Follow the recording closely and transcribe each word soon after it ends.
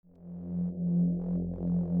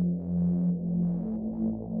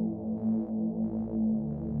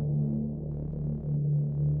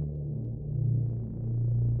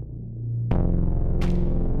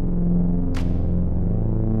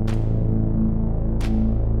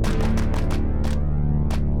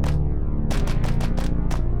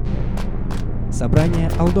Собрание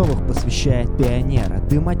алдовых посвящает пионера.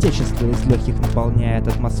 Дым отечества из легких наполняет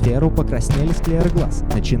атмосферу. Покраснели склеры глаз.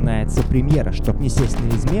 Начинается премьера. Чтоб не сесть на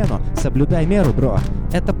измену, соблюдай меру, бро.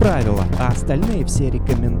 Это правило, а остальные все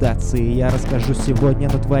рекомендации я расскажу сегодня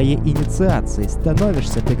на твоей инициации.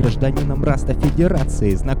 Становишься ты гражданином Раста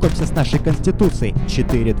Федерации. Знакомься с нашей Конституцией.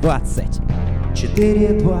 4.20.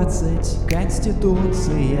 4.20.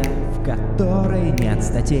 Конституция, в которой нет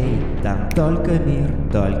статей. Там только мир,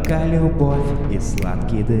 только любовь и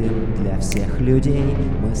сладкий дым для всех людей.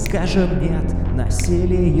 Мы скажем нет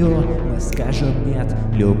насилию, мы скажем нет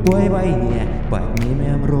любой войне.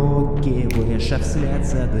 Поднимем руки выше вслед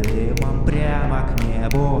за дымом прямо к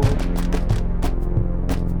небу.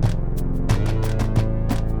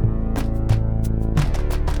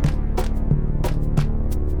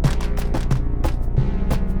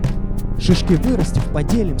 Шишки вырастив,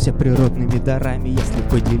 поделимся природными дарами. Если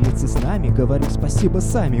поделиться с нами, говорим спасибо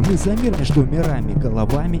сами. Мы за мир между мирами,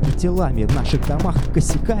 головами и телами. В наших домах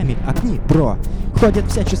косяками огни, бро. Ходят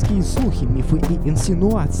всяческие слухи, мифы и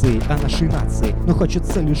инсинуации о нашей нации. Но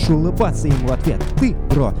хочется лишь улыбаться им в ответ. Ты,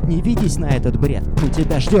 бро, не ведись на этот бред. Мы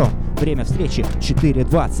тебя ждем. Время встречи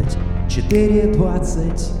 4.20.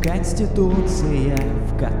 4.20. Конституция,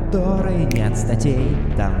 в которой нет статей.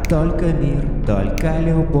 Там только мир, только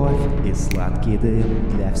любовь и сладкий дым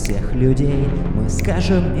для всех людей. Мы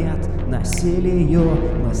скажем нет насилию,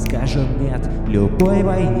 мы скажем нет любой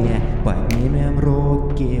войне. Поднимем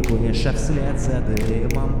руки выше вслед за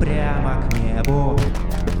дымом прямо к небу.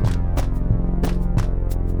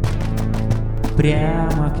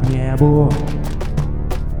 Прямо к небу.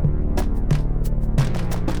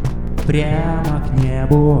 Прямо к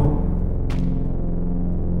небу.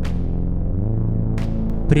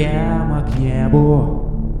 Прямо к небу.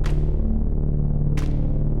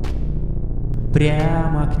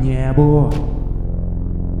 Прямо к небу.